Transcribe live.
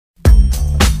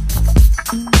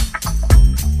Baby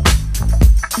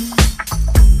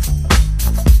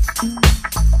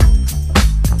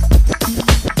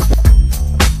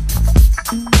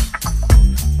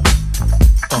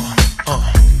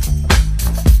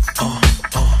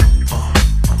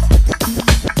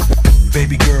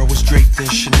girl was draped in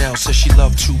Chanel. Said she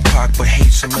loved Tupac but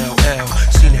hates some LL.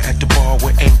 Seen her at the bar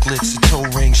with anklets and toe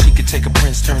rings. She could take a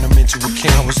prince, turn him into a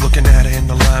king. I was looking at her in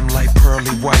the limelight,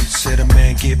 pearly white. Said a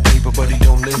man get paper but he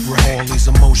don't live right. All these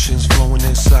emotions flowing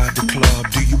inside the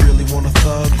club. Do you really want a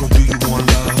thug or do you want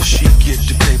love? She get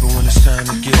the paper when it's time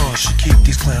to get it. She keep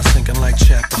these clowns thinking like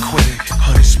Chapter Quick.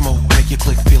 Honey smoke, make your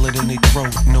click, feel it in their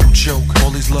throat. No joke,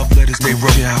 all these love letters they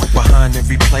wrote you out. Behind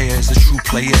every player is a true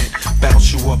playette.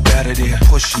 Bounce you up out of there,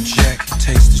 push your jack.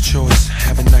 Taste the choice,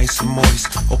 have it nice and moist.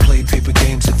 Or play paper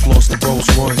games and floss the Rolls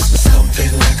Royce.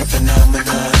 Something like a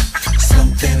phenomenon.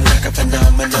 Something like a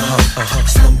phenomenon.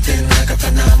 Something like a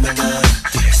phenomenon.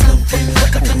 Something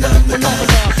like a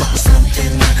phenomenon.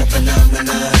 Something like a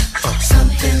phenomenon.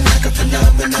 Something like a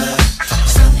phenomenon.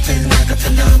 Something like a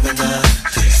phenomenon.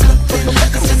 Something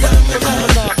like a phenomenon.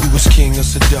 You was king of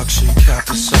seduction, cop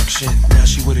of suction. Now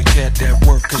she with a cat that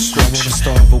work construction.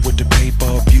 Starve her with the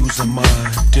paper, abusing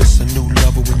mine. Just a new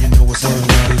lover when you know it's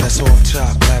online. That's off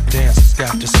top, lap dances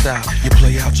got to stop. You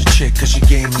play out your chick cause your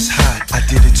game is hot. I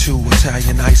did it too,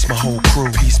 Italian ice, my whole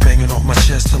crew. He's banging off my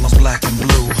chest till I'm black and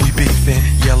blue. We beefing,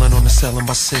 yelling on the ceiling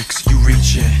by 6. You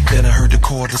reaching, then I heard the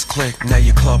cordless click. Now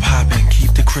you club hopping,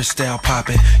 keep the crystal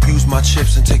popping. Use my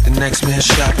chips and take the next man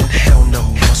shopping. Hell no,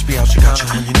 must be out your got you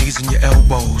on your knees and your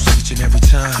elbows each and every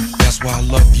time. That's why I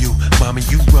love you, mommy.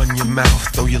 You run your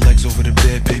mouth, throw your legs over the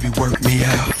bed, baby. Work me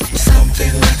out.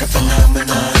 Something like a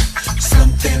phenomenon.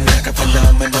 Something like a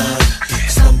phenomenon.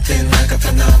 Something like a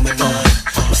phenomenon.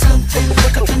 Something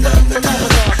like a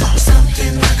phenomenon.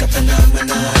 Something like a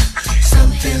phenomenon.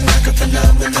 Something like a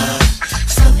phenomenon.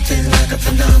 Something like a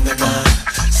phenomenon.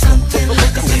 Something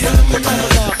like a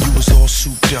phenomenon. You was all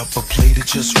souped up, but played it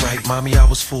just right. Mommy, I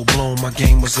was full blown, my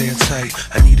game was airtight.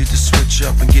 I needed to switch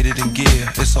up and get it in gear.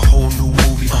 It's a whole new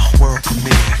movie, world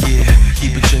premiere. Yeah,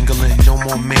 keep it jingling, no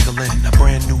more mingling. A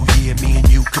brand new year, me and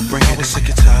you could bring it. I was sick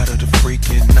and tired of the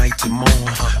freaking night to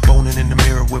morn. Boning in the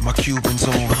mirror with my Cubans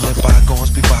on. Let bygones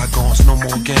be bygones, no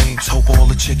more games. Hope all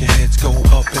the chicken heads go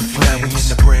up in flames. We in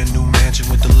the brand new mansion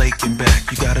with the lake in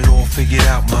back. You got it all figured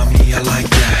out, mommy, I like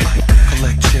that.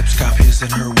 Collect chips, cop his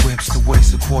and her whips. To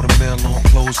waste $250,000 on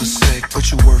clothes is sick, but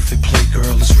you worth it, play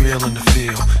girl, it's real in the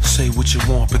field. Say what you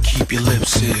want, but keep your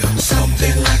lips sealed.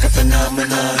 Something like a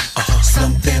phenomenon.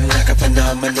 Something like a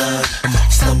phenomenon.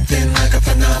 Something like a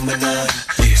phenomenon.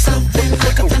 Something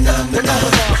like a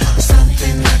phenomenon.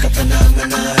 Something like a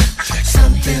phenomenon.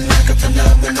 Something like a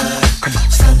phenomenon.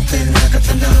 Something like a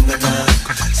phenomenon.